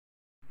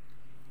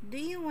Do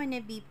you want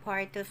to be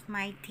part of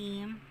my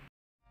team?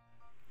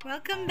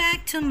 Welcome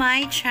back to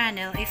my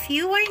channel. If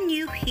you are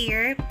new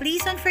here,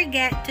 please don't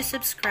forget to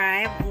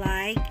subscribe,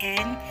 like,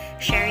 and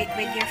share it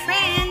with your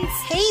friends.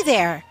 Hey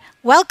there!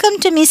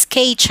 Welcome to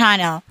MsKaye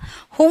channel.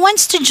 Who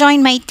wants to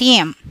join my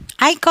team?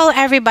 I call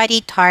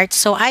everybody tarts,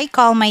 so I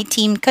call my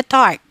team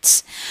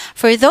KaTarts.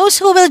 For those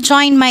who will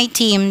join my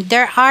team,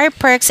 there are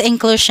perks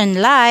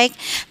inclusion like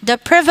the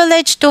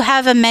privilege to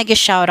have a mega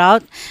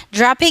shoutout,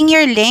 dropping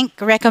your link,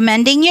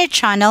 recommending your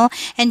channel,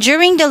 and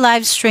during the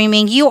live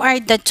streaming, you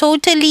are the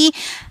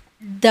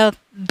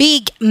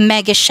big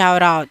mega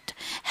shoutout,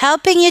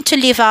 helping you to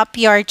live up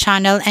your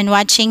channel and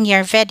watching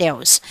your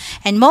videos.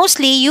 And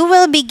mostly, you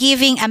will be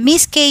giving a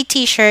MsKaye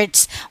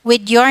t-shirts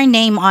with your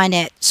name on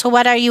it. So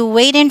what are you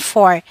waiting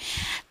for?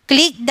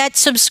 Click that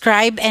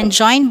subscribe and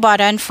join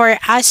button for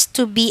us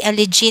to be a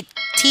legit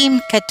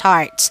team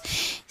KaTarts.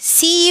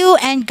 See you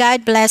and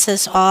God bless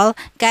us all.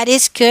 God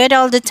is good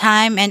all the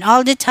time and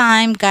all the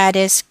time God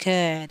is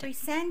good.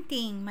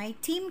 Presenting my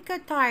team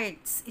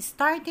KaTarts,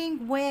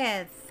 starting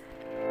with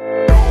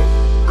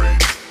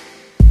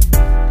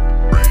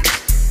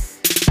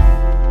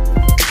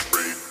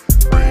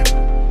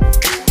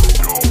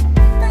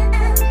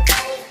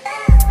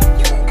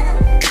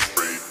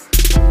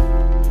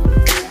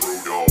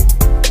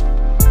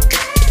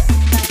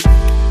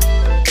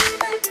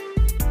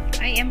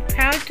I am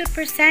proud to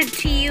present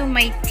to you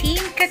my team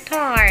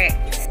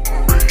KaTarts.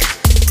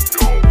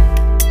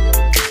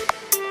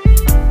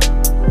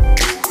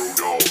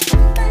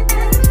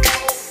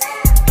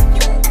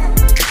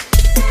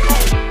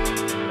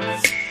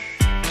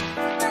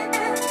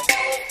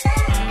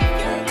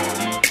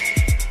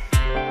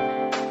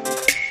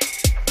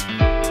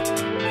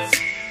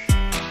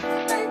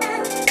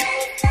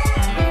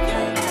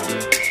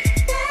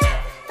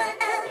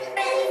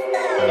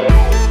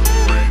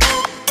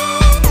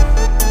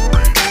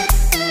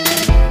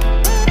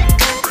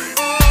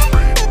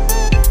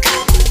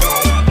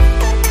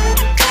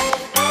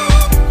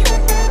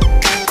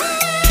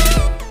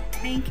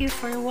 Thank you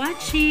for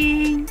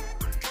watching.